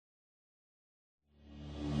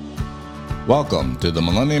Welcome to the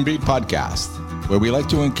Millennium Beat Podcast, where we like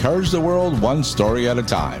to encourage the world one story at a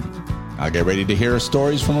time. Now get ready to hear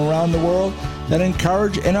stories from around the world that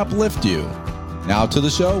encourage and uplift you. Now to the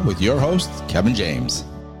show with your host, Kevin James.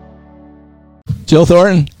 Joel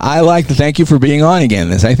Thornton, I'd like to thank you for being on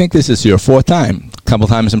again. I think this is your fourth time, a couple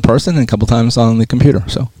times in person and a couple times on the computer.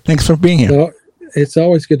 So thanks for being here. Well, it's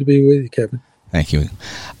always good to be with you, Kevin. Thank you.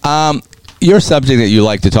 Your subject that you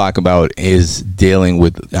like to talk about is dealing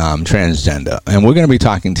with transgender. And we're going to be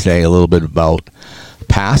talking today a little bit about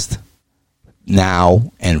past,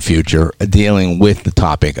 now, and future, dealing with the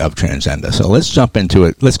topic of transgender. So let's jump into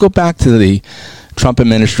it. Let's go back to the Trump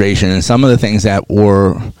administration and some of the things that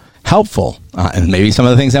were helpful, and maybe some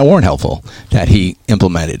of the things that weren't helpful that he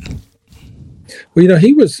implemented. Well,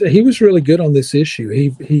 he was really good on this issue.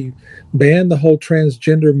 He banned the whole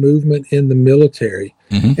transgender movement in the military.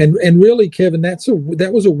 Mm-hmm. And really, Kevin,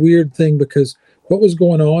 that was a weird thing, because what was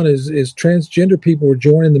going on is transgender people were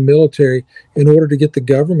joining the military in order to get the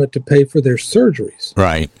government to pay for their surgeries.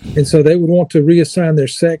 Right. And so they would want to reassign their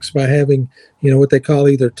sex by having, what they call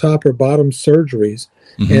either top or bottom surgeries.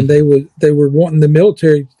 Mm-hmm. And they were wanting the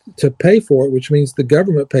military to pay for it, which means the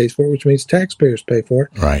government pays for it, which means taxpayers pay for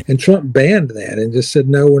it. Right. And Trump banned that and just said,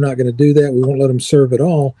 no, we're not going to do that. We won't let them serve at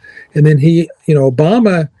all. And then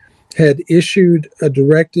Obama had issued a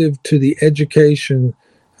directive to the education,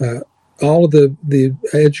 all of the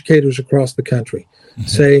educators across the country, mm-hmm.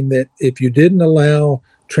 saying that if you didn't allow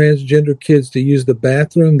transgender kids to use the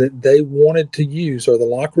bathroom that they wanted to use, or the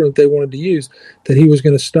locker room that they wanted to use, that he was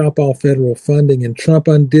going to stop all federal funding. And Trump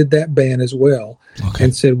undid that ban as well. Okay.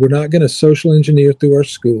 And said, we're not going to social engineer through our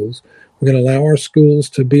schools. We're going to allow our schools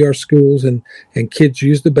to be our schools, and kids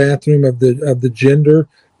use the bathroom of the gender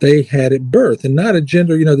they had at birth, and not a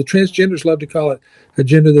gender. The transgenders love to call it a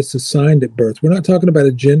gender that's assigned at birth. We're not talking about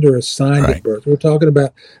a gender assigned at birth. We're talking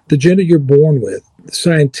about the gender you're born with,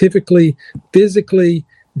 scientifically, physically,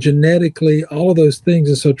 genetically, all of those things.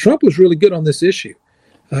 And so Trump was really good on this issue,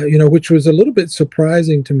 which was a little bit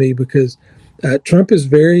surprising to me, because Trump is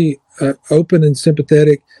very open and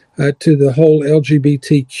sympathetic to the whole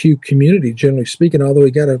LGBTQ community, generally speaking, although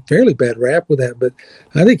he got a fairly bad rap with that. But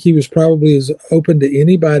I think he was probably as open to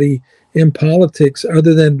anybody in politics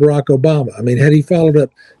other than Barack Obama. I mean, had he followed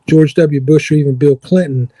up George W. Bush or even Bill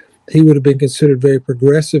Clinton, he would have been considered very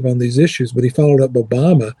progressive on these issues. But he followed up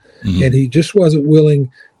Obama, mm-hmm. and he just wasn't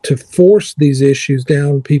willing to force these issues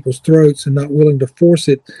down people's throats, and not willing to force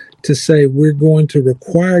it to say, we're going to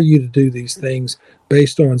require you to do these things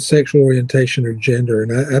based on sexual orientation or gender.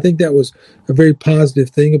 And I think that was a very positive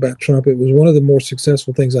thing about Trump. It was one of the more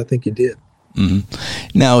successful things I think he did.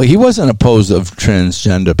 Mm-hmm. Now, he wasn't opposed of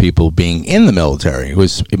transgender people being in the military. He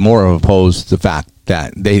was more opposed to the fact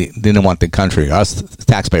that they didn't want the country, us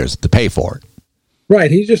taxpayers, to pay for it. Right.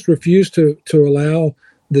 He just refused to allow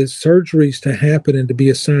the surgeries to happen and to be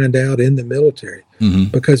assigned out in the military, mm-hmm.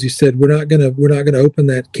 because he said, we're not going to open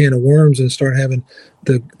that can of worms and start having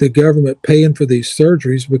the government paying for these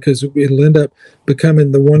surgeries, because it'll end up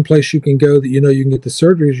becoming the one place you can go that you can get the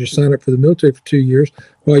surgeries. You sign up for the military for 2 years.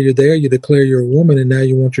 While you're there, you declare you're a woman, and now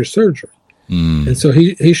you want your surgery. Mm. And so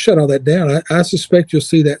he shut all that down. I suspect you'll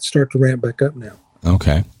see that start to ramp back up now.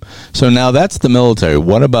 Okay. So now that's the military.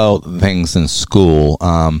 What about things in school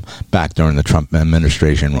back during the Trump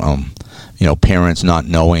administration? Parents not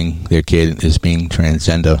knowing their kid is being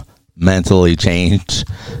transgender, mentally changed,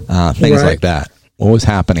 things like that. What was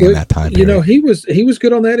happening in that time period? He was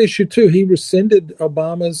good on that issue too. He rescinded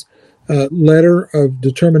Obama's letter of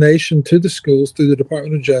determination to the schools through the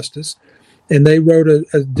Department of Justice, and they wrote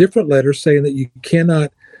a different letter saying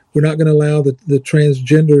that we're not going to allow the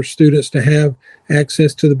transgender students to have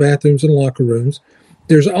access to the bathrooms and locker rooms.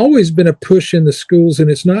 There's always been a push in the schools,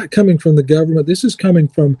 and it's not coming from the government. This is coming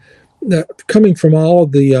from all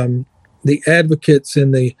of the advocates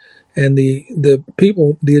and the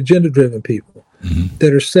people, the agenda-driven people, mm-hmm.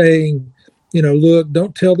 that are saying, look,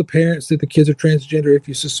 don't tell the parents that the kids are transgender if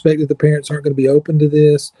you suspect that the parents aren't going to be open to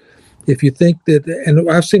this. If you think that,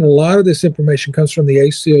 and I've seen a lot of this information comes from the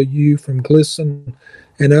ACLU, from GLSEN,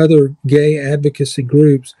 and other gay advocacy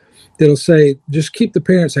groups that'll say, just keep the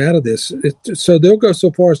parents out of this. So they'll go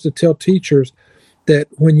so far as to tell teachers that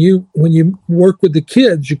when you work with the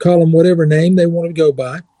kids, you call them whatever name they want to go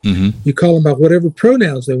by. Mm-hmm. You call them by whatever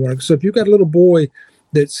pronouns they want. So if you've got a little boy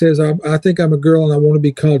that says, I think I'm a girl and I want to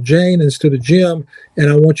be called Jane instead of Jim,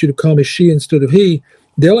 and I want you to call me she instead of he,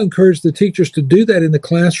 they'll encourage the teachers to do that in the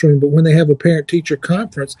classroom, but when they have a parent-teacher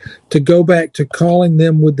conference, to go back to calling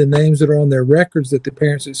them with the names that are on their records that the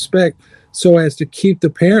parents expect, so as to keep the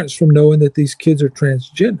parents from knowing that these kids are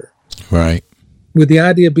transgender. Right. with the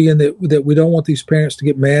idea being that we don't want these parents to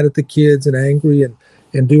get mad at the kids and angry and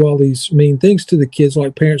do all these mean things to the kids,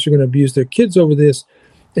 like parents are going to abuse their kids over this.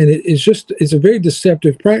 And it's a very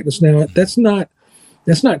deceptive practice. Now, that's not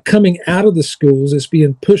coming out of the schools. It's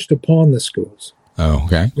being pushed upon the schools. Oh,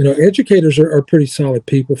 okay. Educators are pretty solid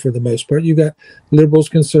people for the most part. You've got liberals,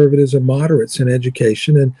 conservatives, and moderates in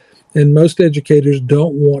education. And most educators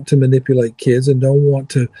don't want to manipulate kids and don't want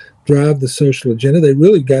to drive the social agenda. They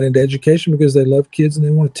really got into education because they love kids and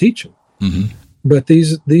they want to teach them. Mm-hmm. But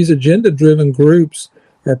these agenda-driven groups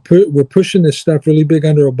were pushing this stuff really big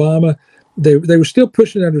under Obama. They were still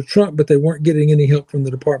pushing it under Trump, but they weren't getting any help from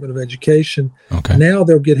the Department of Education. Okay. Now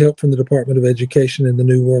they'll get help from the Department of Education in the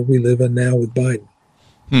new world we live in now with Biden.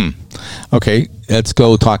 Okay, let's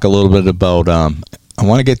go talk a little bit about. I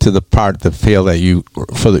want to get to the part that feel that you're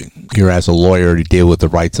as a lawyer to deal with the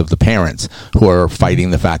rights of the parents who are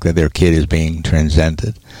fighting the fact that their kid is being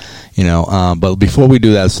transgended. But before we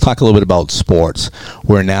do that, let's talk a little bit about sports.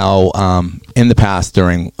 We're now in the past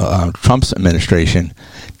during Trump's administration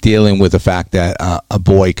dealing with the fact that a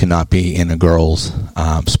boy cannot be in a girl's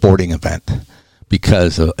sporting event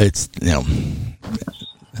because it's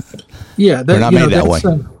yeah, they're not made that way.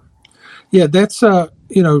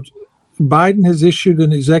 Biden has issued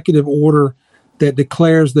an executive order that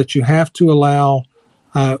declares that you have to allow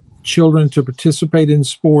children to participate in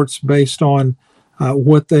sports based on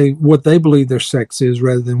what they believe their sex is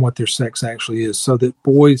rather than what their sex actually is. So that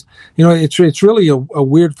boys, it's really a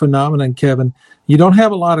weird phenomenon, Kevin. You don't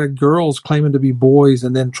have a lot of girls claiming to be boys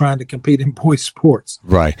and then trying to compete in boys' sports.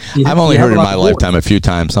 Right. I've only heard in my lifetime a few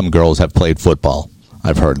times some girls have played football.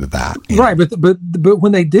 I've heard of that. Right, but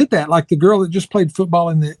when they did that, like the girl that just played football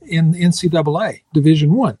in NCAA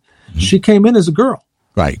Division I, she came in as a girl.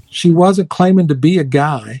 Right. She wasn't claiming to be a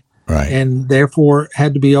guy. Right. And therefore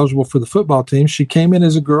had to be eligible for the football team. She came in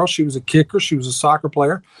as a girl. She was a kicker. She was a soccer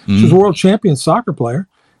player. She was a world champion soccer player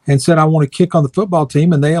and said, I want to kick on the football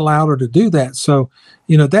team. And they allowed her to do that. So,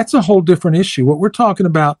 that's a whole different issue. What we're talking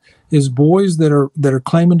about is boys that are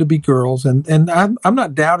claiming to be girls. And I'm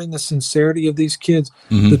not doubting the sincerity of these kids.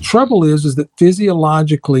 The trouble is that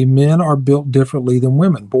physiologically men are built differently than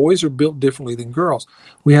women. Boys are built differently than girls.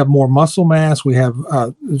 We have more muscle mass. We have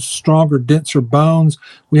stronger, denser bones.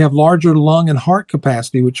 We have larger lung and heart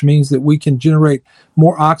capacity, which means that we can generate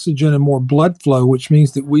more oxygen and more blood flow, which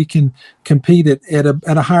means that we can compete at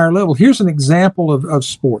a higher level. Here's an example of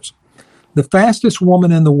sports. The fastest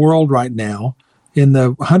woman in the world right now in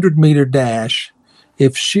the 100-meter dash,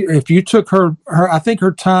 if you took her, I think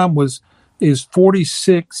her time is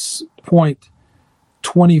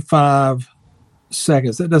 46.25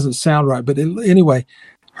 seconds. That doesn't sound right, but anyway,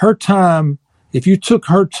 her time, if you took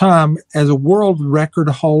her time as a world record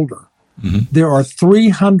holder, there are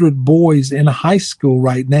 300 boys in high school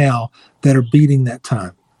right now that are beating that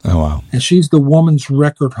time. Oh, wow. And she's the woman's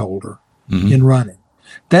record holder in running.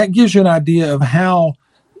 That gives you an idea of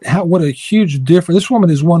what a huge difference. This woman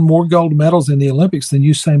has won more gold medals in the Olympics than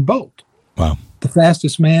Usain Bolt. Wow. The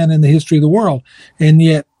fastest man in the history of the world. And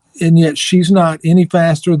yet she's not any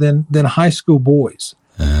faster than high school boys.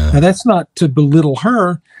 Now, that's not to belittle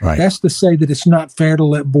her. Right. That's to say that it's not fair to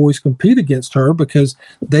let boys compete against her because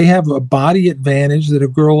they have a body advantage that a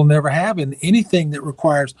girl will never have in anything that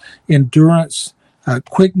requires endurance,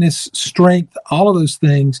 quickness, strength, all of those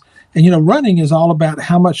things. And, running is all about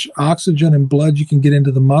how much oxygen and blood you can get into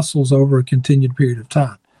the muscles over a continued period of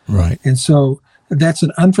time. Right. And so that's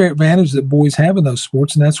an unfair advantage that boys have in those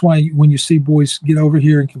sports. And that's why when you see boys get over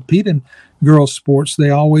here and compete in girls' sports, they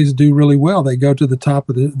always do really well. They go to the top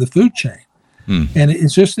of the food chain. And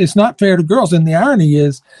it's not fair to girls. And the irony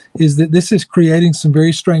is that this is creating some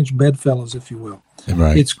very strange bedfellows, if you will.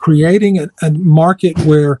 Right. It's creating a market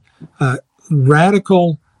where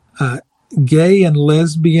radical gay and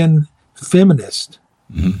lesbian feminists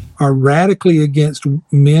are radically against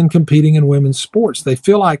men competing in women's sports. They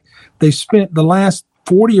feel like they spent the last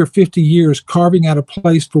 40 or 50 years carving out a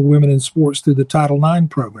place for women in sports through the Title IX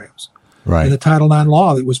programs. Right. And the Title IX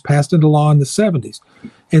law that was passed into law in the 70s.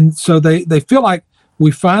 And so they feel like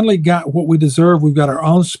we finally got what we deserve. We've got our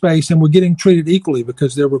own space, and we're getting treated equally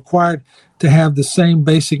because they're required to have the same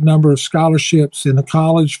basic number of scholarships in the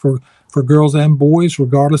college for girls and boys,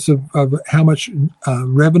 regardless of how much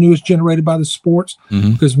revenue is generated by the sports,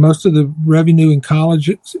 because most of the revenue in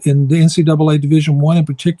colleges, in the NCAA Division I in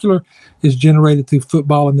particular, is generated through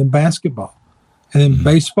football and then basketball. And then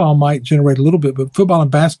baseball might generate a little bit, but football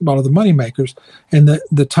and basketball are the money makers. And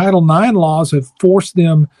the Title IX laws have forced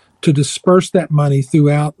them to disperse that money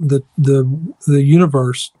throughout the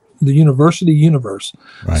universe, the university universe,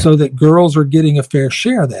 so that girls are getting a fair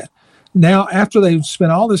share of that. now after they've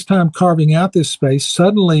spent all this time carving out this space,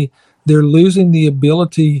 suddenly they're losing the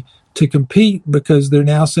ability to compete because they're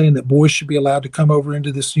now saying that boys should be allowed to come over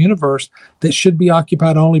into this universe that should be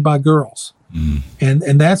occupied only by girls.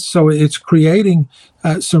 And that's so it's creating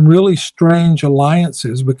some really strange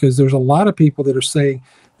alliances because there's a lot of people that are saying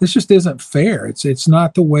this just isn't fair. It's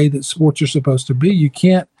not the way that sports are supposed to be. You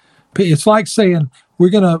can't. It's like saying we're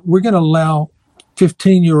gonna allow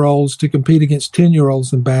 15-year-olds to compete against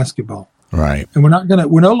 10-year-olds in basketball. Right. And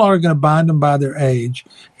we're no longer going to bind them by their age.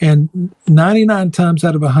 And 99 times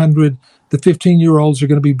out of 100, the 15-year-olds are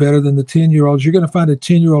going to be better than the 10-year-olds. You're going to find a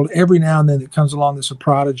 10-year-old every now and then that comes along that's a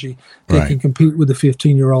prodigy that can compete with the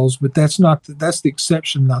 15-year-olds. But that's the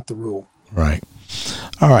exception, not the rule. Right.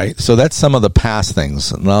 All right. So that's some of the past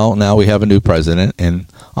things. Now we have a new president in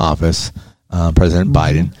office, President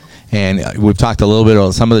Biden. And we've talked a little bit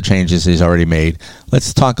about some of the changes he's already made.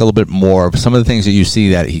 Let's talk a little bit more of some of the things that you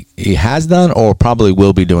see that he has done or probably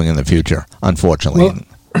will be doing in the future, unfortunately.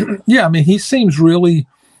 Well, yeah, I mean, he seems really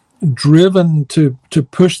driven to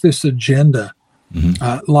push this agenda,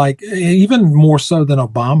 like even more so than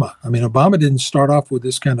Obama. I mean, Obama didn't start off with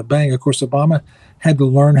this kind of bang. Of course, Obama had to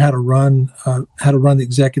learn how to run the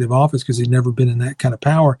executive office because he'd never been in that kind of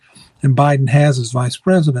power, and Biden has as vice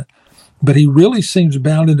president. But he really seems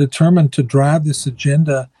bound and determined to drive this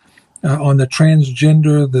agenda on the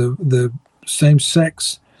transgender, the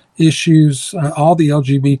same-sex issues, all the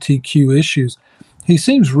LGBTQ issues. He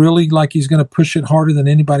seems really like he's going to push it harder than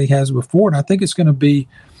anybody has before, and I think it's going to be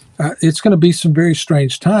some very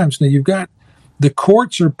strange times. Now, you've got the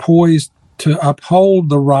courts are poised to uphold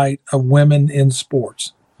the right of women in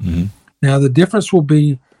sports. Now, the difference will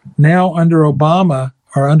be now under Obama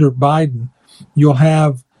or under Biden, you'll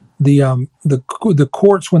have the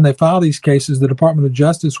courts, when they file these cases, the Department of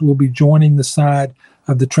Justice will be joining the side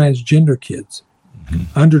of the transgender kids.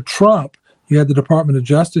 Under Trump, you had the Department of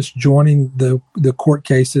Justice joining the court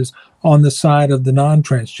cases on the side of the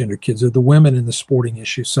non-transgender kids, or the women in the sporting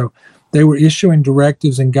issue. So they were issuing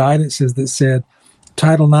directives and guidances that said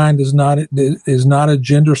Title IX is not a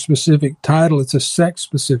gender-specific title; it's a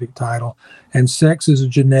sex-specific title, and sex is a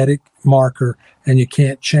genetic marker, and you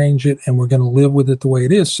can't change it, and we're going to live with it the way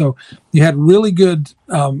it is. So you had really good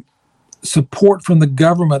support from the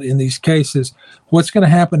government in these cases. What's going to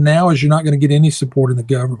happen now is you're not going to get any support in the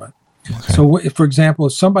government. Okay. So, for example,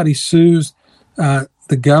 if somebody sues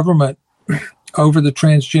the government over the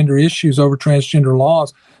transgender issues, over transgender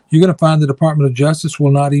laws, you're going to find the Department of Justice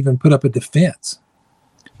will not even put up a defense.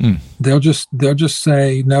 They'll just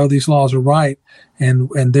say, no, these laws are right, and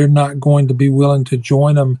they're not going to be willing to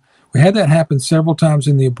join them. We had that happen several times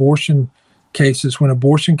in the abortion cases, when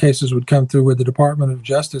abortion cases would come through where the Department of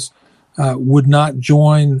Justice would not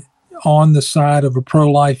join on the side of a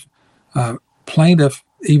pro-life plaintiff,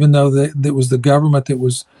 even though that was the government that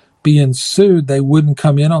was being sued. They wouldn't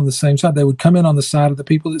come in on the same side. They would come in on the side of the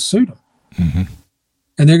people that sued them.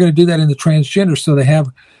 And they're going to do that in the transgender. So they have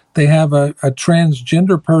a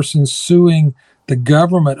transgender person suing the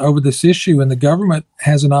government over this issue, and the government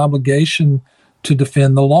has an obligation to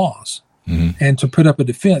defend the laws and to put up a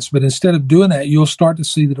defense. But instead of doing that, you'll start to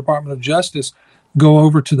see the Department of Justice go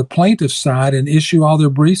over to the plaintiff's side and issue all their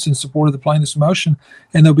briefs in support of the plaintiff's motion,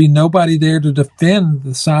 and there'll be nobody there to defend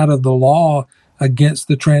the side of the law against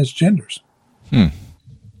the transgenders.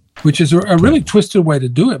 Which is a really twisted way to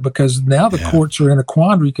do it, because now the courts are in a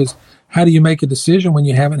quandary, because how do you make a decision when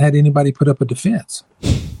you haven't had anybody put up a defense?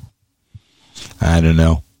 I don't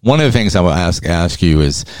know. One of the things I will ask you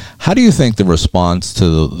is, how do you think the response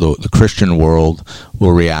to the Christian world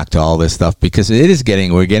will react to all this stuff? Because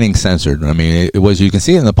we're getting censored. I mean, you can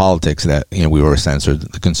see it in the politics that, we were censored,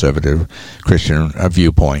 the conservative Christian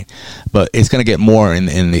viewpoint, but it's going to get more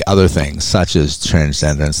in the other things, such as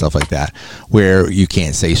transgender and stuff like that, where you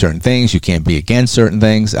can't say certain things, you can't be against certain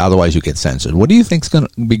things, otherwise you get censored. What do you think is going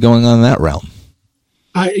to be going on in that realm?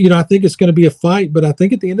 I think it's going to be a fight, but I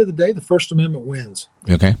think at the end of the day, the First Amendment wins.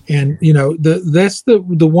 Okay. And, that's the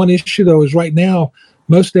one issue, though, is right now,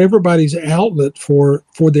 most everybody's outlet for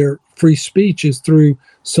their free speech is through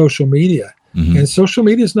social media. And social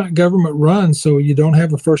media is not government run, so you don't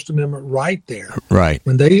have a First Amendment right there. Right.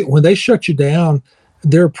 When they shut you down,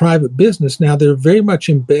 they're a private business. Now, they're very much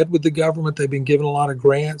in bed with the government. They've been given a lot of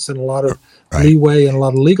grants and a lot of leeway and a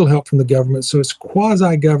lot of legal help from the government. So it's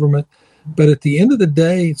quasi-government. But at the end of the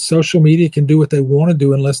day, social media can do what they want to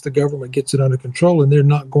do unless the government gets it under control, and they're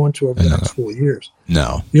not going to over the next 4 years.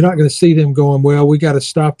 No. You're not going to see them going, well, we got to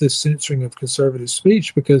stop this censoring of conservative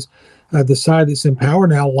speech, because the side that's in power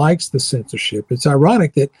now likes the censorship. It's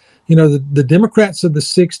ironic that, the Democrats of the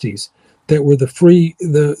 60s that were the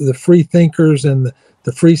free thinkers and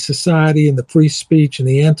the free society and the free speech and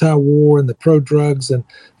the anti-war and the pro-drugs and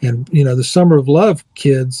the Summer of Love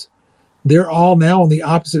kids, they're all now on the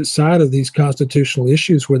opposite side of these constitutional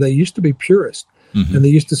issues where they used to be purist. Mm-hmm. And they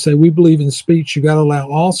used to say, we believe in speech, you got to allow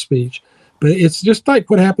all speech. But it's just like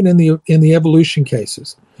what happened in the evolution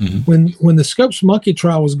cases. Mm-hmm. When the Scopes monkey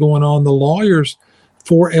trial was going on, the lawyers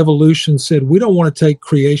for evolution said, we don't want to take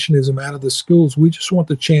creationism out of the schools. We just want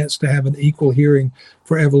the chance to have an equal hearing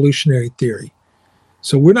for evolutionary theory.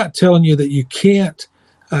 So we're not telling you that you can't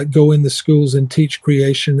go in the schools and teach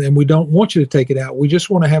creation, and we don't want you to take it out. We just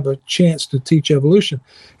want to have a chance to teach evolution.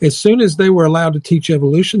 As soon as they were allowed to teach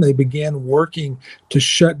evolution, they began working to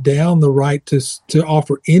shut down the right to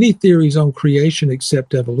offer any theories on creation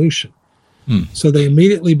except evolution. So they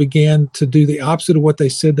immediately began to do the opposite of what they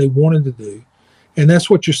said they wanted to do. And that's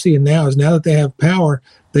what you're seeing now, is now that they have power,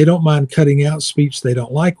 they don't mind cutting out speech they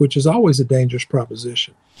don't like, which is always a dangerous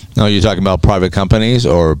proposition. No, you're talking about private companies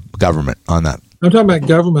or government on that? I'm talking about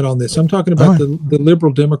government on this. I'm talking about the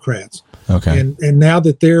liberal Democrats. Okay. And now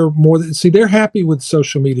that they're they're happy with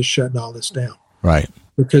social media shutting all this down. Right.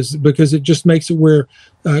 Because it just makes it where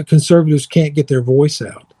conservatives can't get their voice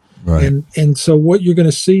out. Right. And so what you're going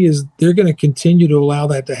to see is they're going to continue to allow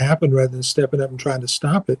that to happen rather than stepping up and trying to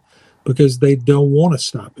stop it, because they don't want to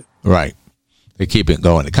stop it. Right. They keep it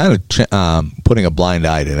going. They're kind of putting a blind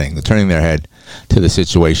eye to things. They're turning their head to the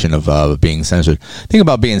situation of being censored. Think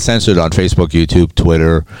about being censored on Facebook, YouTube,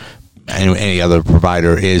 Twitter, and any other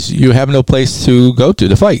provider is you have no place to go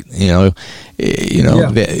to fight. You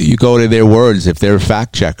go to their words if they're a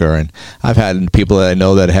fact checker. And I've had people that I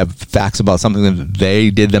know that have facts about something that they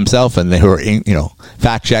did themselves, and they were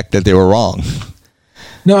fact checked that they were wrong.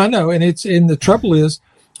 No, I know, and the trouble is,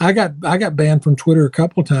 I got banned from Twitter a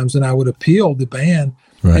couple of times, and I would appeal the ban,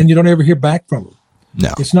 and you don't ever hear back from them. No,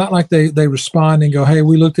 it's not like they respond and go, "Hey,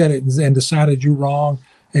 we looked at it and decided you're wrong,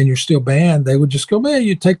 and you're still banned." They would just go, "Man,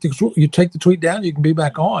 you take the tweet down, you can be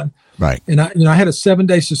back on." Right. And I had a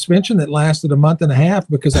 7-day suspension that lasted a month and a half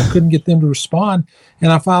because I couldn't get them to respond,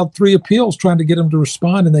 and I filed 3 appeals trying to get them to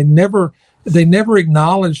respond, and they never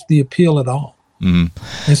acknowledged the appeal at all.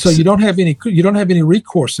 Mm-hmm. And so you don't have any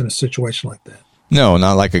recourse in a situation like that. No,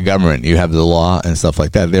 not like a government. You have the law and stuff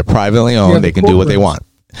like that. They're privately owned. They can do what they want.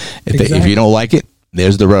 If you don't like it,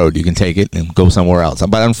 there's the road. You can take it and go somewhere else.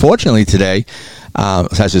 But unfortunately today,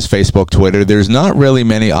 such as Facebook, Twitter, there's not really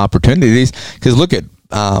many opportunities, because look at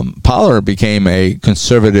Pollard became a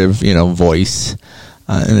conservative, voice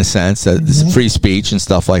in a sense that this is free speech and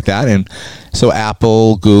stuff like that. And so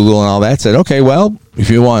Apple, Google, and all that said, okay, well, if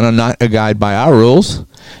you want to not guide by our rules,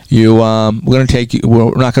 we're not going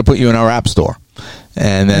to put you in our app store.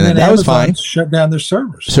 And then that was fine. Shut down their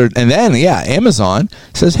servers. So, and then, Amazon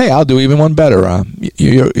says, "Hey, I'll do even one better.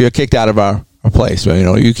 You're kicked out of our place.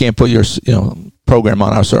 You can't put your program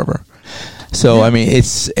on our server." So, I mean,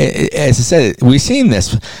 as I said, we've seen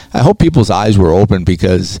this. I hope people's eyes were open,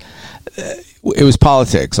 because it was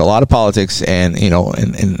politics, a lot of politics, and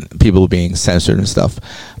and people being censored and stuff.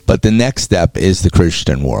 But the next step is the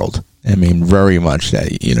Christian world. I mean, very much that,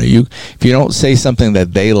 if you don't say something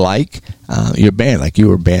that they like, you're banned. Like you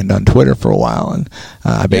were banned on Twitter for a while, and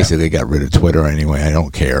I basically got rid of Twitter anyway. I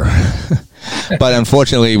don't care. But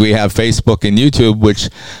unfortunately, we have Facebook and YouTube, which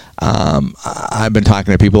I've been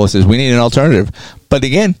talking to people that says we need an alternative. But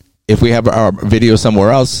again, if we have our video somewhere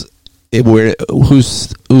else,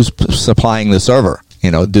 who's supplying the server?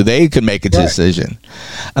 They could make a decision.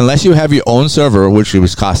 Unless you have your own server, which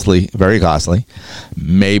was costly, very costly.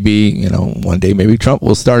 Maybe, one day maybe Trump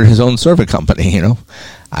will start his own server company,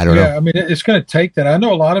 I don't know. Yeah, I mean, it's going to take that. I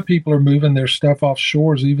know a lot of people are moving their stuff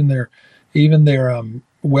offshores, even their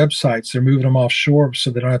websites. They're moving them offshore so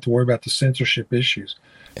they don't have to worry about the censorship issues.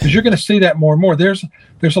 Because you're going to see that more and more. There's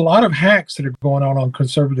a lot of hacks that are going on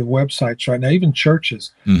conservative websites right now, even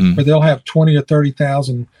churches, where they'll have 20 or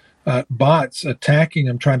 30,000 bots attacking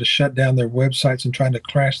them, trying to shut down their websites and trying to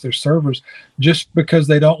crash their servers just because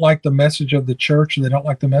they don't like the message of the church or they don't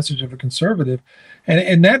like the message of a conservative.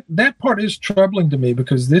 And that part is troubling to me,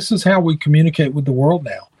 because this is how we communicate with the world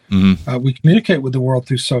now. We communicate with the world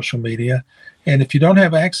through social media. And if you don't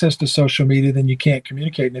have access to social media, then you can't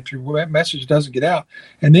communicate. And if your message doesn't get out,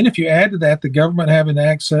 and then if you add to that the government having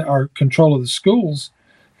access or control of the schools,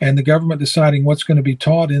 and the government deciding what's going to be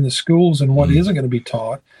taught in the schools and what isn't going to be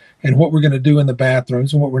taught, and what we're going to do in the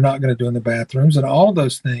bathrooms and what we're not going to do in the bathrooms, and all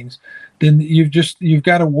those things, then you've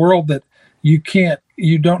got a world that you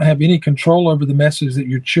don't have any control over the message that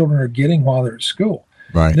your children are getting while they're at school.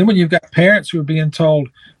 Right. And then when you've got parents who are being told,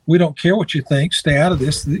 we don't care what you think, stay out of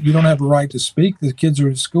this, you don't have a right to speak, the kids are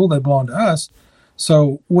at school, they belong to us.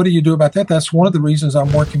 So what do you do about that? That's one of the reasons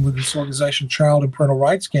I'm working with this organization, Child and Parental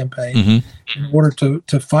Rights Campaign, in order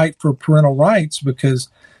to fight for parental rights, because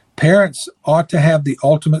parents ought to have the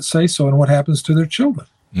ultimate say-so in what happens to their children.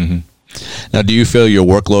 Now, do you feel your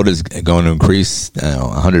workload is going to increase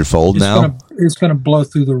 100-fold now? It's going to blow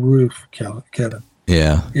through the roof, Kevin.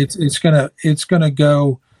 Yeah, it's going to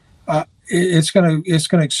go. It's going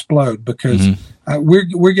to explode, because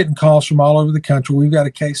we're getting calls from all over the country. We've got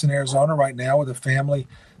a case in Arizona right now with a family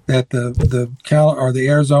that the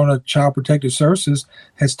Arizona Child Protective Services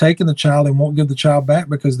has taken the child and won't give the child back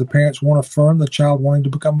because the parents won't affirm the child wanting to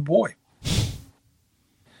become a boy.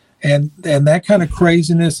 And that kind of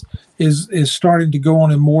craziness is starting to go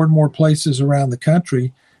on in more and more places around the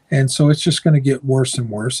country. And so it's just going to get worse and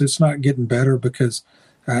worse. It's not getting better, because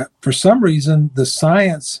for some reason, the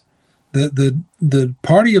science, the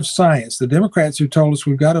party of science, the Democrats who told us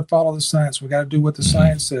we've got to follow the science, we've got to do what the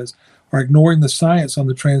science says, are ignoring the science on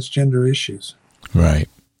the transgender issues. Right.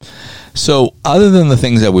 So other than the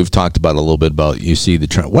things that we've talked about a little bit about, you see the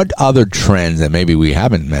trend, what other trends that maybe we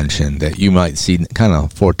haven't mentioned that you might see kind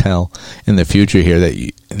of foretell in the future here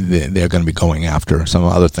that they're going to be going after? Some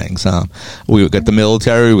other things. We've got the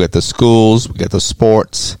military, we've got the schools, we've got the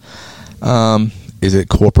sports. Is it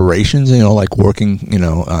corporations, like working,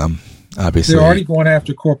 obviously. They're already going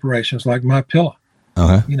after corporations like MyPillow.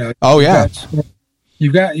 Oh, yeah.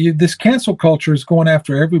 You've got this cancel culture is going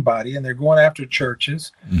after everybody, and they're going after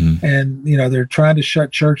churches, and they're trying to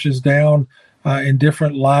shut churches down in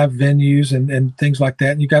different live venues and things like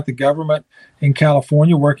that. And you got the government in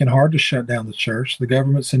California working hard to shut down the church. The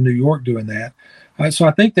government's in New York doing that. So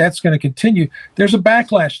I think that's going to continue. There's a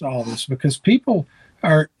backlash to all this, because people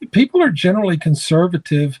are generally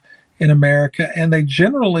conservative in America, and they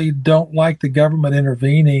generally don't like the government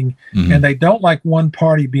intervening, and they don't like one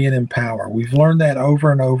party being in power. We've learned that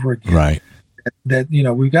over and over again. Right. That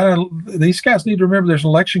we've got to. These guys need to remember there's an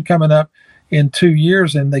election coming up in 2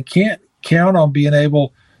 years, and they can't count on being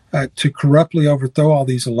able to corruptly overthrow all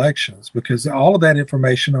these elections, because all of that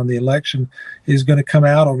information on the election is going to come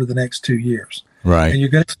out over the next 2 years. Right. And you're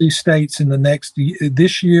going to see states in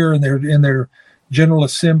this year in their general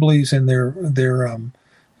assemblies and their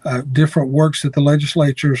different works that the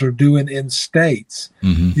legislatures are doing in states.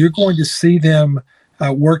 You're going to see them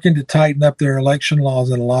working to tighten up their election laws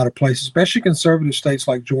in a lot of places, especially conservative states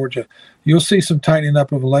like Georgia. You'll see some tightening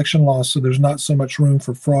up of election laws, so there's not so much room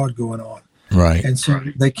for fraud going on. Right. And so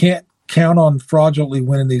they can't count on fraudulently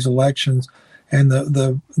winning these elections, and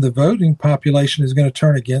the voting population is going to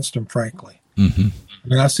turn against them, frankly. I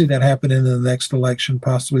mean, I see that happening in the next election,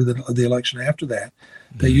 possibly the election after that,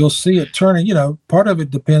 that you'll see it turning. Part of it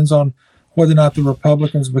depends on whether or not the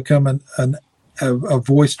Republicans become a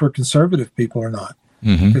voice for conservative people or not.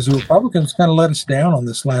 Because the Republicans kind of let us down on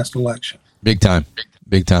this last election. Big time.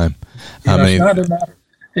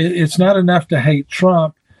 It's not enough to hate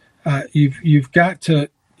Trump. You've got to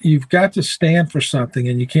stand for something,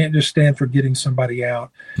 and you can't just stand for getting somebody out.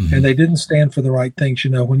 And they didn't stand for the right things.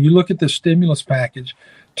 When you look at the stimulus package,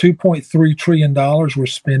 $2.3 trillion we're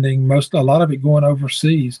spending, a lot of it going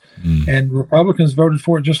overseas, and Republicans voted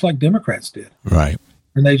for it just like Democrats did. Right.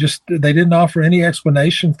 And they didn't offer any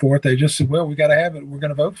explanation for it. They just said, well, we got to have it. We're going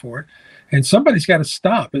to vote for it. And somebody's got to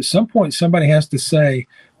stop. At some point, somebody has to say,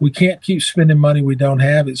 we can't keep spending money we don't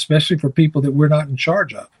have, especially for people that we're not in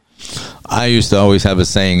charge of. I used to always have a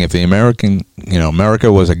saying: if the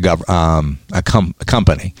America was a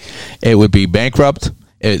company, it would be bankrupt,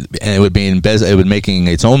 and it would be it would making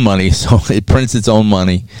its own money, so it prints its own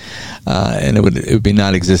money, and it would be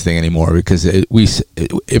not existing anymore. Because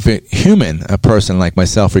if a person like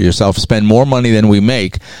myself or yourself spend more money than we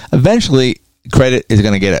make, eventually credit is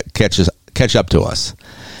going to catch up to us.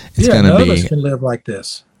 None of us can live like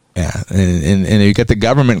this. Yeah, and you get the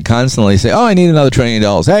government constantly say, "Oh, I need another $1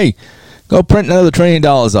 trillion. Hey, go print another $1 trillion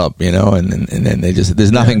up," and then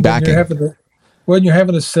there's nothing backing. You're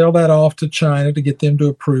having to sell that off to China to get them to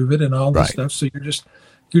approve it and all this stuff. So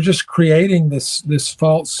you're just creating this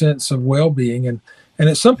false sense of well-being, and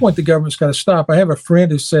at some point the government's got to stop. I have a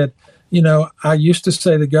friend who said, I used to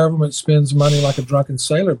say the government spends money like a drunken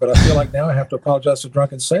sailor, but I feel like now I have to apologize to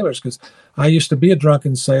drunken sailors, because I used to be a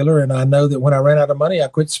drunken sailor, and I know that when I ran out of money, I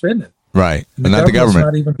quit spending. Right. And not the government.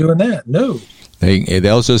 Not even doing that. No.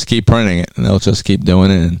 They'll just keep printing it, and they'll just keep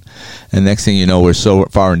doing it. And next thing you know, we're so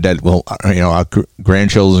far in debt. Well, our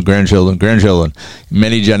grandchildren,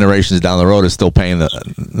 many generations down the road are still paying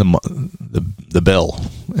the bill.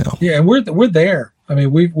 Yeah, and we're there. I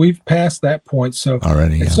mean, we've passed that point. So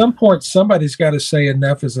already, at some point, somebody's got to say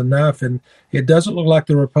enough is enough, and it doesn't look like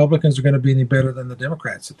the Republicans are going to be any better than the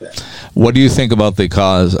Democrats at that. What do you think about the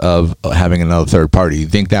cause of having another third party? You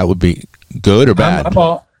think that would be good or bad?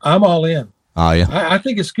 I'm all in. Oh, yeah. I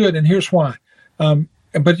think it's good, and here's why.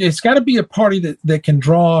 But it's got to be a party that can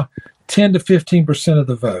draw 10 to 15% of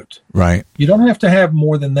the vote. Right. You don't have to have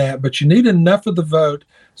more than that, but you need enough of the vote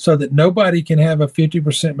so that nobody can have a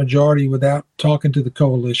 50% majority without talking to the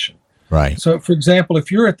coalition. Right. So, for example,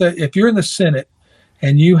 if you're in the Senate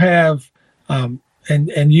and you have and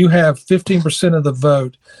you have 15% of the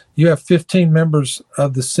vote, you have 15 members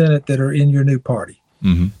of the Senate that are in your new party.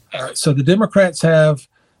 Mm-hmm. So the Democrats have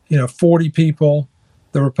 40 people.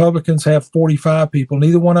 The Republicans have 45 people.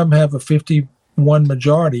 Neither one of them have a 51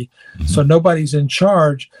 majority. Mm-hmm. So nobody's in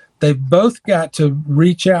charge. They've both got to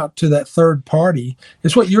reach out to that third party.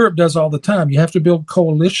 It's what Europe does all the time. You have to build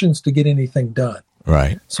coalitions to get anything done.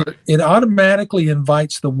 Right. So it automatically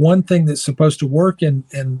invites the one thing that's supposed to work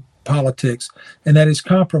in politics, and that is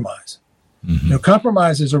compromise. Mm-hmm.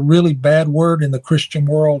 Compromise is a really bad word in the Christian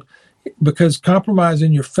world, because compromise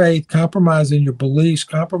in your faith, compromise in your beliefs,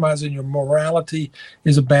 compromise in your morality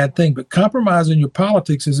is a bad thing. But compromise in your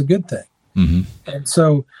politics is a good thing. Mm-hmm. And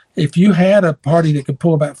so if you had a party that could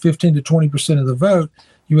pull about 15 to 20% of the vote,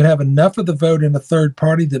 you would have enough of the vote in a third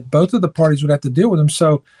party that both of the parties would have to deal with them.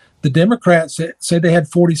 So the Democrats, say they had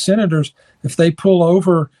 40 senators, if they pull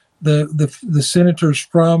over the senators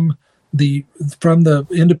from the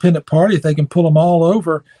independent party, if they can pull them all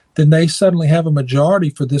over, then they suddenly have a majority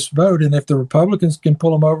for this vote. And if the Republicans can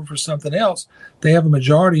pull them over for something else, they have a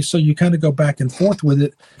majority. So you kind of go back and forth with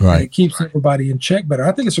it. Right. And it keeps everybody in check better.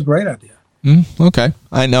 I think it's a great idea. Okay.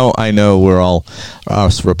 I know we're all,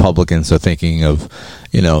 us Republicans are thinking of,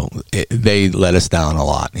 they let us down a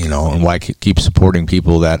lot, and why keep supporting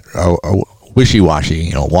people that are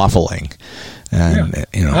wishy-washy, waffling. And,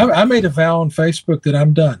 I made a vow on Facebook that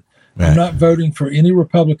I'm done. Right. I'm not voting for any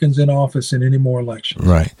Republicans in office in any more elections.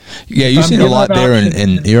 Right. Yeah, you've seen a lot there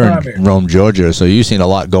you're in Rome, Georgia, so you've seen a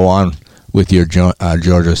lot go on with your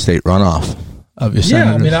Georgia state runoff of your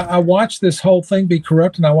senators. Yeah, I mean, I watched this whole thing be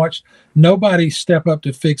corrupt, and I watched nobody step up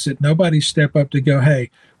to fix it. Nobody step up to go, hey,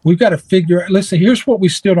 we've got to figure out. Listen, here's what we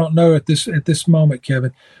still don't know at this moment,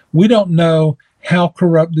 Kevin. We don't know how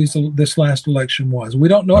corrupt this last election was. We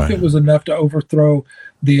don't know if it was enough to overthrow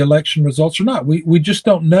the election results or not. We just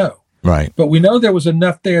don't know. Right. But we know there was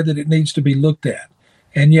enough there that it needs to be looked at.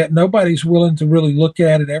 And yet nobody's willing to really look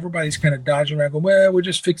at it. Everybody's kind of dodging around going, well, we'll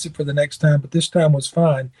just fix it for the next time. But this time was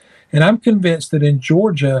fine. And I'm convinced that in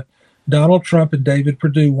Georgia, Donald Trump and David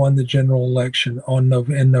Perdue won the general election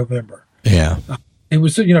in November. Yeah. It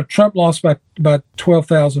was, Trump lost by about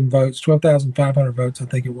 12,000 votes, 12,500 votes, I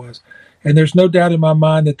think it was. And there's no doubt in my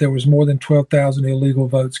mind that there was more than 12,000 illegal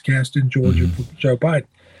votes cast in Georgia for Joe Biden.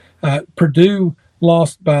 Perdue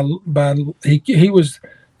lost by he was,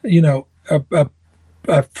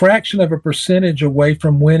 a fraction of a percentage away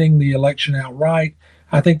from winning the election outright.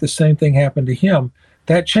 I think the same thing happened to him.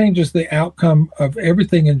 That changes the outcome of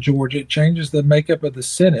everything in Georgia. It changes the makeup of the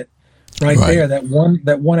Senate right there, that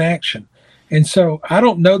one action. And so I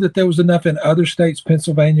don't know that there was enough in other states,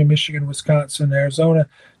 Pennsylvania, Michigan, Wisconsin, Arizona,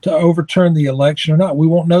 to overturn the election or not. We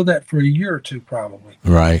won't know that for a year or two probably.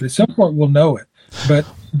 Right. But at some point we'll know it.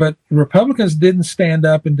 But Republicans didn't stand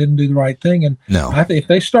up and didn't do the right thing. And no. I think if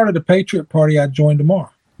they started a Patriot Party, I'd join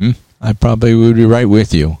tomorrow. I probably would be right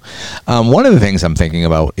with you. One of the things I'm thinking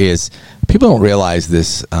about is people don't realize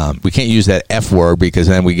this. We can't use that F word because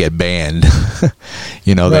then we get banned.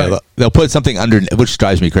 They'll put something under, which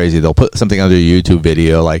drives me crazy. They'll put something under a YouTube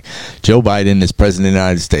video like Joe Biden is president of the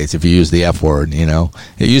United States if you use the F word.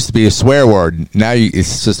 It used to be a swear word. Now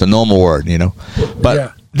it's just a normal word.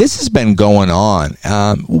 But this has been going on.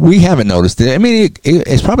 We haven't noticed it. I mean,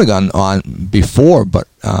 it's probably gone on before, but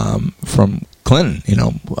from Clinton,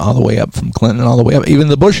 all the way up from Clinton, all the way up, even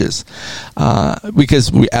the Bushes, because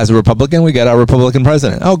as a Republican, we got our Republican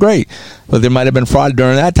president. Oh, great. But there might have been fraud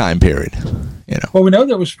during that time period. Well, we know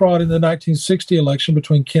there was fraud in the 1960 election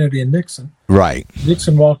between Kennedy and Nixon. Right.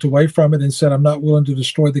 Nixon walked away from it and said, I'm not willing to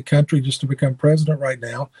destroy the country just to become president right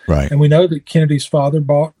now. Right. And we know that Kennedy's father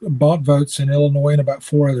bought votes in Illinois and about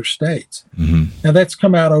 4 other states. Mm-hmm. Now, that's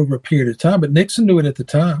come out over a period of time, but Nixon knew it at the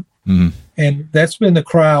time. Mm-hmm. And that's been the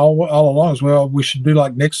cry all along as well. We should do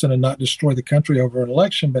like Nixon and not destroy the country over an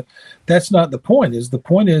election. But that's not the point. The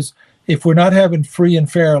point is, if we're not having free and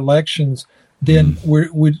fair elections, then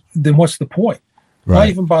then what's the point? Right. Why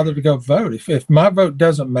even bother to go vote? If my vote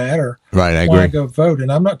doesn't matter, right, I why agree. go vote?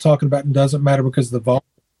 And I'm not talking about it doesn't matter because the vote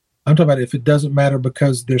I'm talking about if it doesn't matter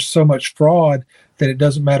because there's so much fraud that it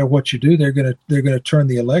doesn't matter what you do, they're gonna turn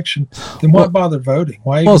the election. Then why bother voting?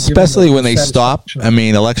 Why? Well, especially when they stop. I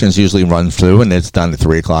mean, elections usually run through, and it's done at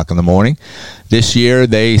 3:00 in the morning. This year,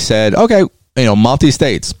 they said, "Okay,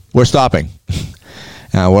 multi-states, we're stopping.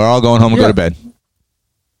 We're all going home and go to bed."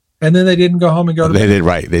 And then they didn't go home and go to bed. They did,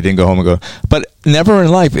 right. They didn't go home and go. But never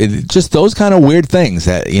in life, just those kind of weird things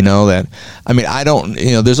that, I don't,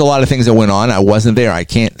 there's a lot of things that went on. I wasn't there. I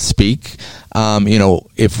can't speak.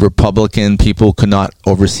 If Republican people could not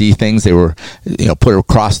oversee things, they were, put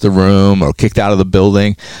across the room or kicked out of the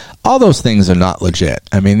building. All those things are not legit.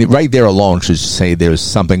 I mean, right there alone should say there's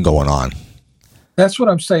something going on. That's what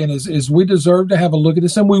I'm saying is we deserve to have a look at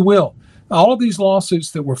this, and we will. All of these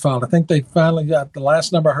lawsuits that were filed, I think they finally got, the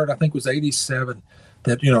last number I heard, I think was 87,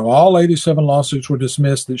 that, all 87 lawsuits were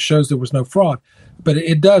dismissed. That shows there was no fraud. But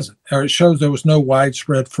it doesn't, or it shows there was no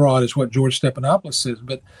widespread fraud, is what George Stephanopoulos says.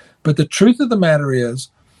 But the truth of the matter is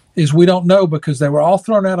we don't know, because they were all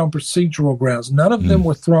thrown out on procedural grounds. None of them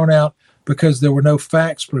were thrown out because there were no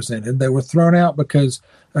facts presented. They were thrown out because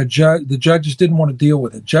the judges didn't want to deal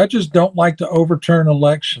with it. Judges don't like to overturn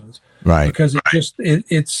elections. Right. Because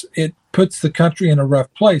it puts the country in a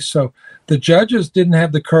rough place. So the judges didn't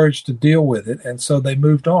have the courage to deal with it, and so they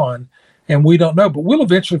moved on. And we don't know, but we'll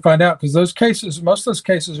eventually find out, because most of those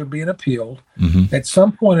cases are being appealed. Mm-hmm. At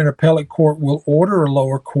some point, an appellate court will order a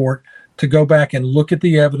lower court to go back and look at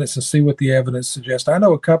the evidence and see what the evidence suggests. I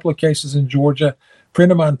know a couple of cases in Georgia. A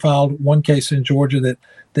friend of mine filed one case in Georgia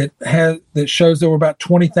that shows there were about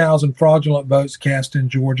 20,000 fraudulent votes cast in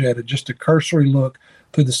Georgia at just a cursory look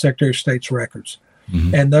through the Secretary of State's records.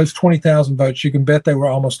 Mm-hmm. And those 20,000 votes, you can bet they were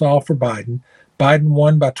almost all for Biden. Biden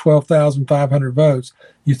won by 12,500 votes.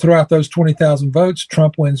 You throw out those 20,000 votes,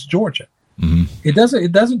 Trump wins Georgia. Mm-hmm.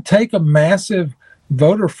 It doesn't take a massive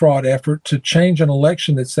voter fraud effort to change an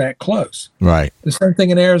election that's that close. Right. The same thing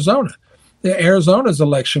in Arizona. Arizona's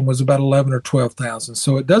election was about 11 or 12,000.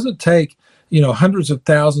 So it doesn't take hundreds of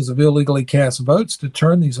thousands of illegally cast votes to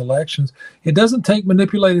turn these elections. It doesn't take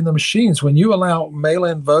manipulating the machines. When you allow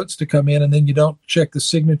mail-in votes to come in and then you don't check the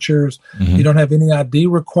signatures, mm-hmm. you don't have any ID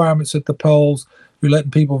requirements at the polls, you're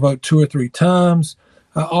letting people vote 2 or 3 times.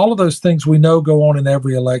 All of those things we know go on in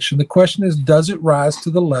every election. The question is, does it rise to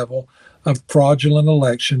the level of fraudulent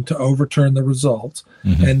election to overturn the results?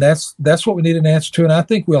 Mm-hmm. And that's what we need an answer to. And I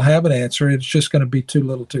think we'll have an answer. It's just going to be too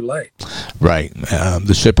little too late. Right.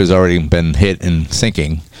 The ship has already been hit and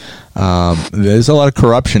sinking. There's a lot of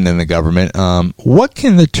corruption in the government. What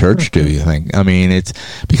can the church do, you think? I mean, it's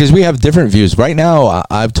because we have different views. Right now,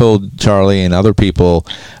 I've told Charlie and other people,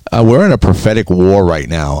 we're in a prophetic war right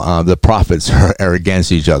now. The prophets are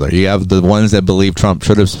against each other. You have the ones that believe Trump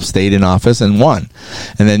should have stayed in office and won.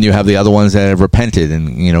 And then you have the other ones that have repented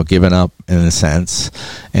and, given up in a sense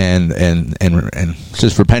and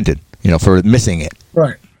just repented, for missing it.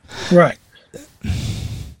 Right. Right.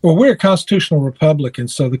 Well, we're a constitutional republic,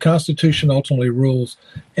 so the Constitution ultimately rules.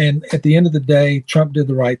 And at the end of the day, Trump did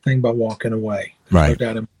the right thing by walking away. There's no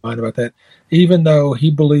doubt in my mind about that. Even though he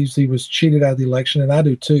believes he was cheated out of the election, and I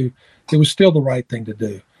do too, it was still the right thing to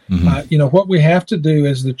do. Mm-hmm. What we have to do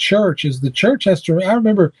as the church has to. I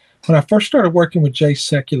remember when I first started working with Jay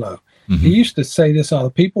Sekulow, mm-hmm. he used to say this all the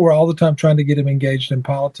people were all the time trying to get him engaged in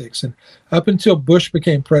politics. And up until Bush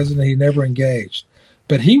became president, he never engaged.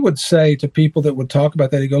 But he would say to people that would talk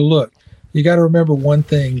about that, he'd go, look, you got to remember one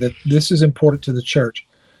thing, that this is important to the church.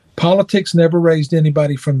 Politics never raised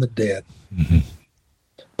anybody from the dead. Mm-hmm.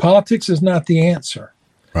 Politics is not the answer.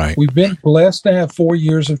 Right. We've been blessed to have 4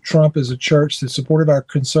 years of Trump as a church that supported our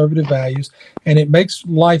conservative values, and it makes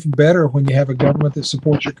life better when you have a government that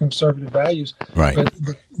supports your conservative values. Right. But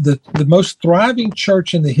the most thriving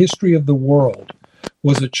church in the history of the world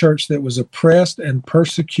was a church that was oppressed and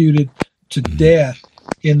persecuted to mm-hmm. death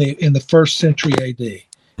in the first century AD.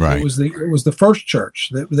 Right. It was the first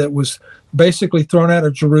church that was basically thrown out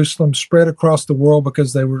of Jerusalem, spread across the world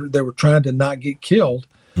because they were trying to not get killed.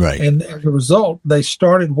 Right. And as a result, they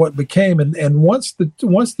started what became and once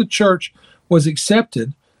the church was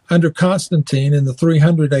accepted under Constantine in the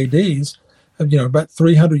 300 ADs, about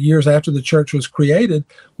 300 years after the church was created,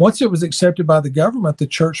 once it was accepted by the government, the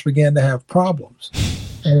church began to have problems.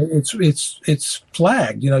 And it's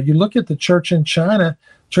flagged. You look at the church in China.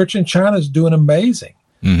 Church in China is doing amazing,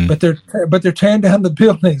 mm-hmm. but they're tearing down the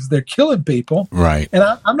buildings. They're killing people. Right. And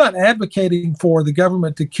I'm not advocating for the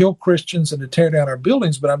government to kill Christians and to tear down our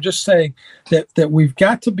buildings, but I'm just saying that we've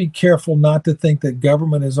got to be careful not to think that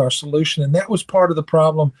government is our solution. And that was part of the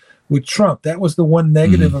problem with Trump. That was the one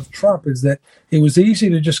negative mm-hmm. of Trump, is that it was easy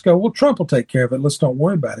to just go, well, Trump will take care of it. Let's don't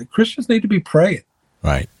worry about it. Christians need to be praying.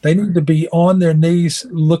 Right. They need to be on their knees,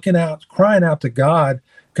 looking out, crying out to God.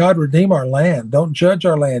 God, redeem our land. Don't judge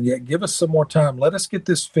our land yet. Give us some more time. Let us get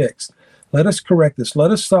this fixed. Let us correct this. Let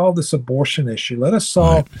us solve this abortion issue. Let us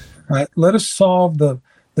solve. Let us solve the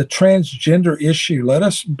transgender issue. Let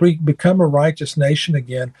us become a righteous nation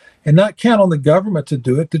again, and not count on the government to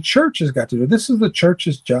do it. The church has got to do it. This is the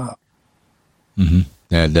church's job. Mm-hmm.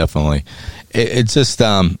 Yeah, definitely. It's just,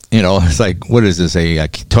 it's like, what is this?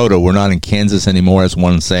 Toto, we're not in Kansas anymore, as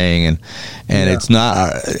one saying. And it's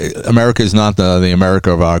not, America is not the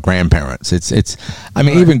America of our grandparents.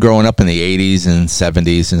 Even growing up in the 80s and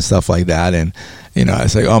 70s and stuff like that. And,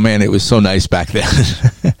 it's like, oh man, it was so nice back then.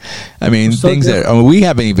 We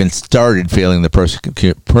haven't even started feeling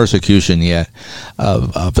the persecution yet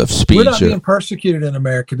of speech. We're not being persecuted in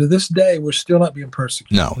America. To this day, we're still not being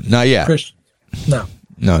persecuted. No, not yet. Christians.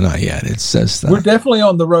 No, not yet. It's just we're definitely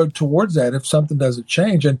on the road towards that if something doesn't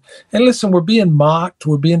change. And listen, we're being mocked,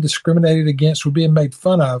 we're being discriminated against, we're being made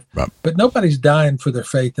fun of, right. But nobody's dying for their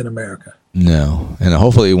faith in America. No, and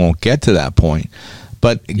hopefully it won't get to that point.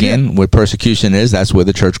 But again, what persecution is, that's where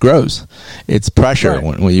the church grows. It's pressure.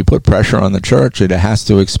 Right. When you put pressure on the church, it has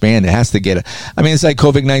to expand. It has to get it's like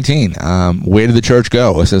COVID-19. Where did the church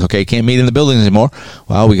go? It says, okay, can't meet in the buildings anymore.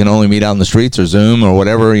 Well, we can only meet out in the streets or Zoom or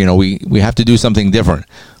whatever. We have to do something different.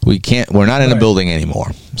 We're not in a building anymore.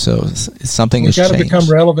 So something has changed. We've got to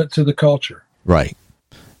become relevant to the culture. Right.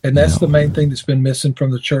 And that's the main thing that's been missing from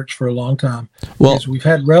the church for a long time. Well, is we've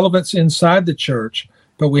had relevance inside the church,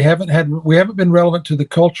 but we haven't been relevant to the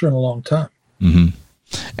culture in a long time. Mm-hmm.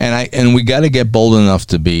 And we got to get bold enough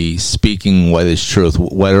to be speaking what is truth,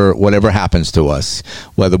 whatever happens to us,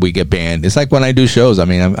 whether we get banned. It's like when I do shows. I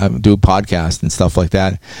do podcasts and stuff like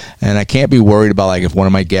that, and I can't be worried about like if one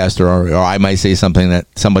of my guests or I might say something that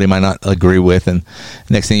somebody might not agree with, and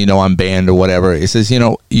next thing you know, I'm banned or whatever. It says,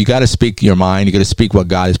 you got to speak your mind. You got to speak what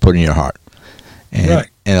God has put in your heart.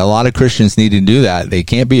 And a lot of Christians need to do that. They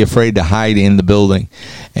can't be afraid to hide in the building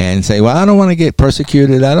and say, well, I don't want to get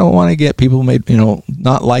persecuted. I don't want to get people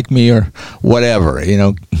not like me or whatever.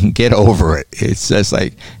 Get over it. It's just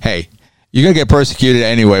like, hey, you're going to get persecuted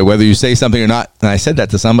anyway, whether you say something or not. And I said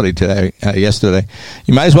that to somebody yesterday.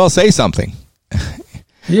 You might as well say something.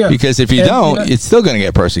 Yeah. Because if you don't, it's still going to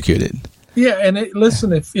get persecuted. Yeah, and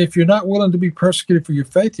listen, if you're not willing to be persecuted for your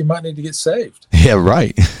faith, you might need to get saved. Yeah,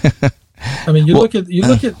 right.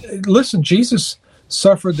 Listen, Jesus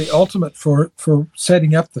suffered the ultimate for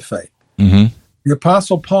setting up the faith. Mm-hmm. The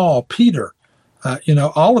Apostle Paul, Peter,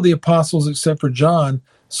 all of the apostles except for John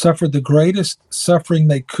suffered the greatest suffering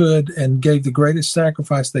they could and gave the greatest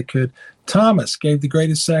sacrifice they could. Thomas gave the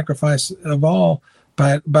greatest sacrifice of all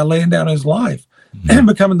by laying down his life and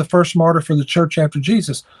becoming the first martyr for the church after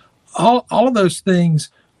Jesus. All of those things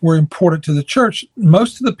were important to the church.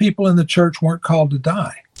 Most of the people in the church weren't called to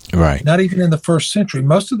die. Right. Not even in the first century.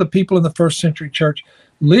 Most of the people in the first century church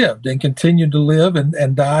lived and continued to live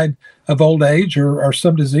and died of old age or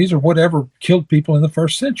some disease or whatever killed people in the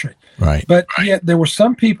first century. Right. But yet there were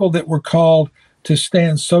some people that were called to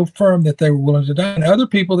stand so firm that they were willing to die, and other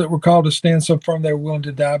people that were called to stand so firm they were willing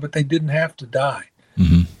to die, but they didn't have to die.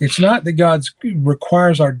 Mm-hmm. It's not that God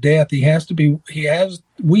requires our death. We have to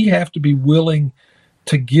be willing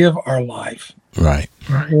to give our life. Right.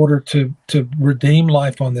 In order to redeem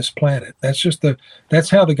life on this planet. That's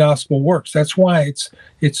how the gospel works. That's why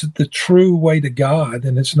it's the true way to God,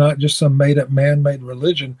 and it's not just some made up man-made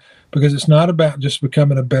religion, because it's not about just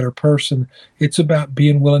becoming a better person. It's about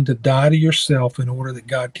being willing to die to yourself in order that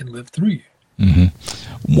God can live through you.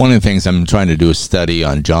 Mm-hmm. One of the things I'm trying to do a study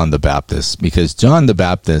on John the Baptist, because John the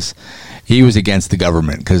Baptist, he was against the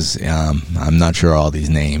government because I'm not sure all these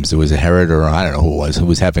names. It was a Herod, or I don't know who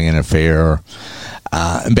was having an affair.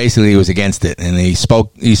 And basically, he was against it, and he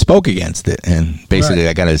spoke against it, and basically,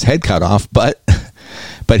 I got his head cut off. But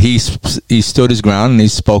he stood his ground, and he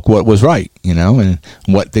spoke what was right, and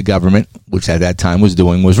what the government, which at that time was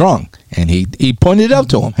doing, was wrong. And he pointed out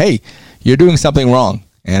to him, hey, you're doing something wrong.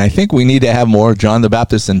 And I think we need to have more John the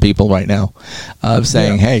Baptist in people right now, of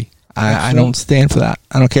saying, hey, I don't stand for that.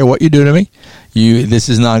 I don't care what you do to me. This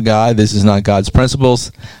is not God. This is not God's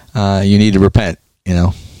principles. You need to repent,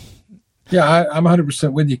 Yeah, I'm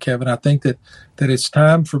 100% with you, Kevin. I think that it's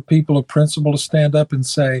time for people of principle to stand up and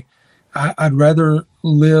say, I'd rather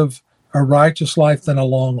live a righteous life than a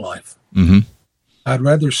long life. Mm-hmm. I'd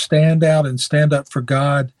rather stand out and stand up for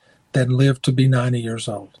God than live to be 90 years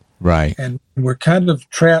old. Right. And we're kind of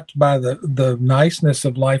trapped by the niceness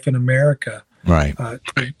of life in America. Right.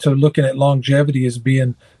 To looking at longevity as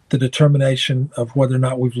being the determination of whether or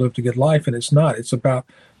not we've lived a good life. And it's not. It's about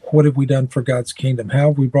what have we done for God's kingdom? How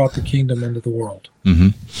have we brought the kingdom into the world?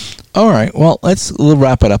 Mm-hmm. All right. Well, we'll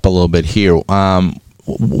wrap it up a little bit here.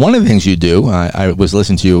 One of the things you do, I was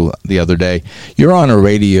listening to you the other day. You're on a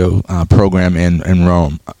radio program in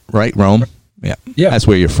Rome, right? Rome. Yeah, that's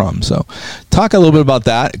where you're from. So, talk a little bit about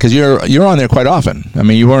that because you're on there quite often. I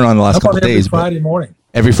mean, you weren't on the last couple of days. Every Friday morning.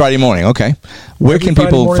 Every Friday morning. Okay. Where can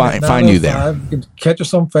people find you there? You can catch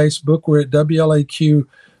us on Facebook. We're at WLAQ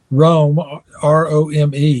Rome,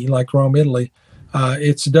 ROME, like Rome, Italy.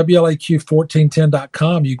 It's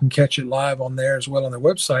WLAQ1410.com. You can catch it live on there as well on their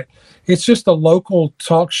website. It's just a local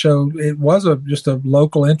talk show. It was just a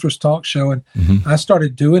local interest talk show, and I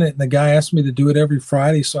started doing it, and the guy asked me to do it every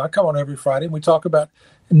Friday, so I come on every Friday, and we talk about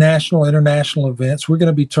national, international events. We're going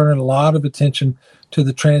to be turning a lot of attention to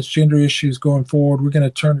the transgender issues going forward. We're going to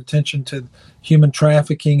turn attention to human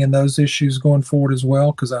trafficking and those issues going forward as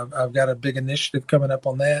well, because I've got a big initiative coming up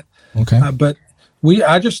on that. Okay. But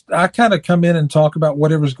I kind of come in and talk about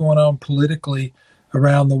whatever's going on politically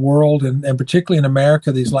around the world and particularly in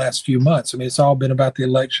America these last few months. I mean, it's all been about the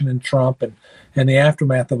election and Trump and the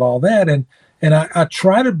aftermath of all that. And I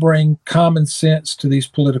try to bring common sense to these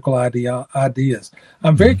political ideas.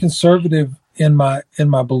 I'm very conservative in my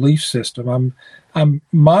belief system. I'm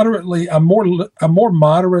more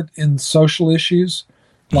moderate in social issues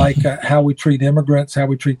like how we treat immigrants, how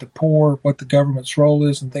we treat the poor, what the government's role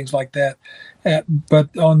is, and things like that.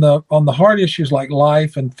 But on the hard issues like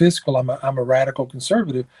life and fiscal, I'm a radical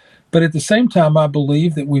conservative. But at the same time, I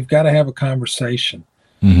believe that we've got to have a conversation,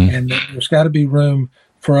 and that there's got to be room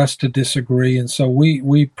for us to disagree. And so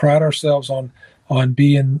we pride ourselves on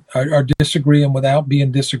being or disagreeing without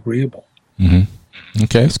being disagreeable.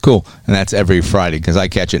 Okay, it's cool. And that's every Friday because I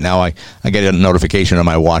catch it now. I get a notification on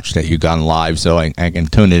my watch that you've gone live, so I can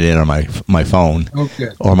tune it in on my phone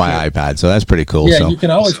or my iPad. So that's pretty cool. Yeah, so you can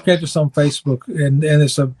always catch us on Facebook, and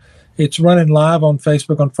it's running live on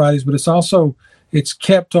Facebook on Fridays, but it's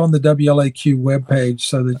kept on the WLAQ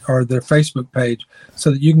webpage or their Facebook page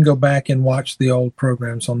so that you can go back and watch the old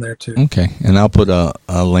programs on there too. Okay, and I'll put a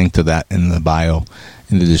link to that in the bio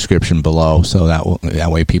in the description below, so that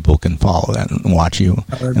way people can follow that and watch you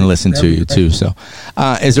and listen to you too. So,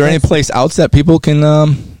 is there any place else that people can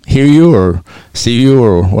hear you or see you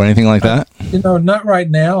or anything like that? Not right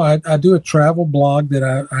now. I do a travel blog that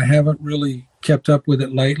I haven't really kept up with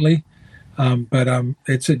it lately, but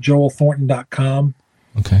it's at joelthornton.com.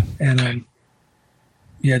 Okay. And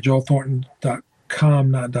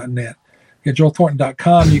joelthornton.com, not .net. Yeah,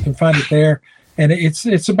 joelthornton.com. You can find it there. And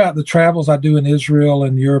it's about the travels I do in Israel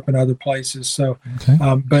and Europe and other places. So,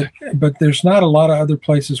 but there's not a lot of other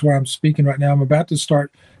places where I'm speaking right now. I'm about to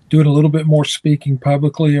start doing a little bit more speaking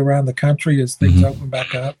publicly around the country as things open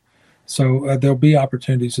back up. So there'll be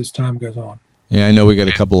opportunities as time goes on. Yeah, I know we got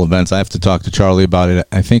a couple events. I have to talk to Charlie about it.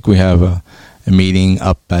 I think we have a meeting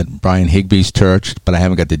up at Brian Higby's church, but I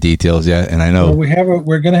haven't got the details yet. And I know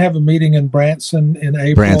we're going to have a meeting in Branson in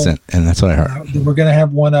April. Branson, and that's what I heard. We're going to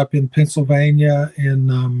have one up in Pennsylvania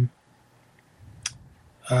in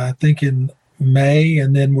I think in May,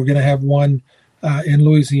 and then we're going to have one in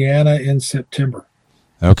Louisiana in September.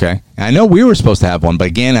 Okay, I know we were supposed to have one, but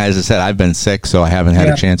again, as I said, I've been sick, so I haven't had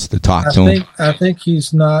a chance to talk to him. I think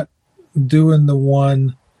he's not doing the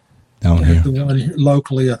one down here. The one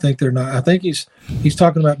locally, I think they're not. I think he's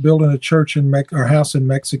talking about building a church or house in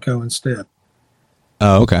Mexico instead.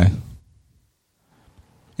 Oh, okay.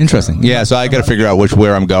 Interesting. Yeah, so I got to figure out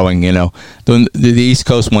where I'm going. The East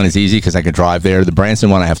Coast one is easy because I could drive there. The Branson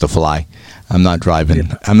one, I have to fly. I'm not driving.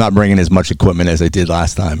 Yeah. I'm not bringing as much equipment as I did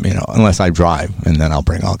last time. Unless I drive, and then I'll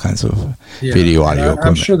bring all kinds of video, audio equipment.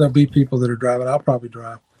 I'm sure there'll be people that are driving. I'll probably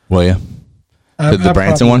drive. Will you? The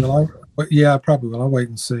Branson one? Yeah, I probably will. I'll wait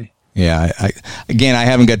and see. Yeah, I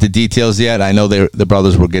haven't got the details yet. I know the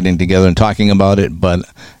brothers were getting together and talking about it, but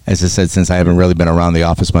as I said, since I haven't really been around the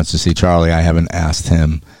office much to see Charlie, I haven't asked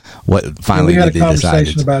him what finally they decided. We had a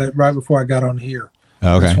conversation about it right before I got on here.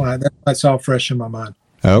 Okay. That's all fresh in my mind.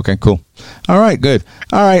 Okay, cool. All right, good.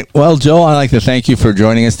 All right, well, Joel, I'd like to thank you for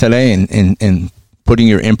joining us today and putting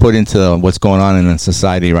your input into what's going on in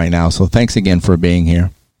society right now. So thanks again for being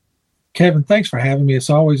here. Kevin, thanks for having me. It's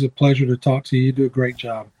always a pleasure to talk to you. You do a great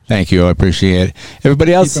job. Thank you. I appreciate it.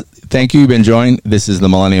 Everybody else, thank you. You've been joined. This is the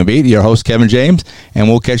Millennium Beat, your host, Kevin James, and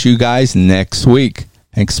we'll catch you guys next week.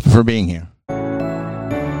 Thanks for being here.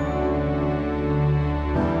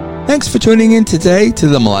 Thanks for tuning in today to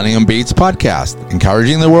the Millennium Beats podcast,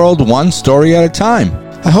 encouraging the world one story at a time.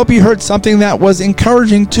 I hope you heard something that was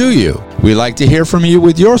encouraging to you. We'd like to hear from you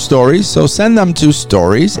with your stories, so send them to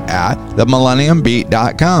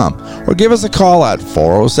stories@themillenniumbeat.com or give us a call at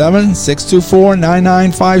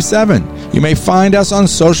 407-624-9957. You may find us on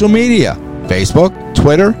social media, Facebook,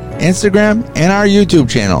 Twitter, Instagram, and our YouTube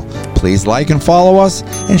channel. Please like and follow us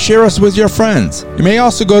and share us with your friends. You may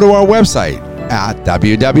also go to our website at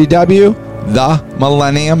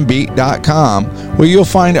www.themillenniumbeat.com, where you'll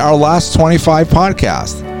find our last 25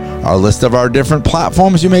 podcasts, our list of our different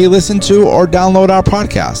platforms you may listen to or download our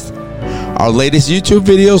podcast, our latest YouTube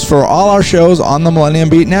videos for all our shows on the Millennium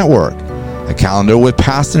Beat Network, a calendar with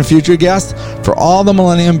past and future guests for all the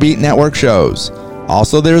Millennium Beat Network shows.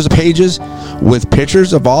 Also, there's pages with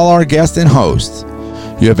pictures of all our guests and hosts.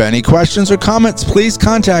 You have any questions or comments, please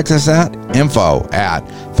contact us at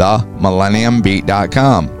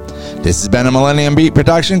info@themillenniumbeat.com. This has been a Millennium Beat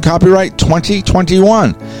production, copyright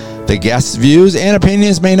 2021. The guests' views and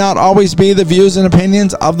opinions may not always be the views and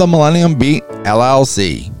opinions of the Millennium Beat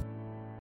LLC.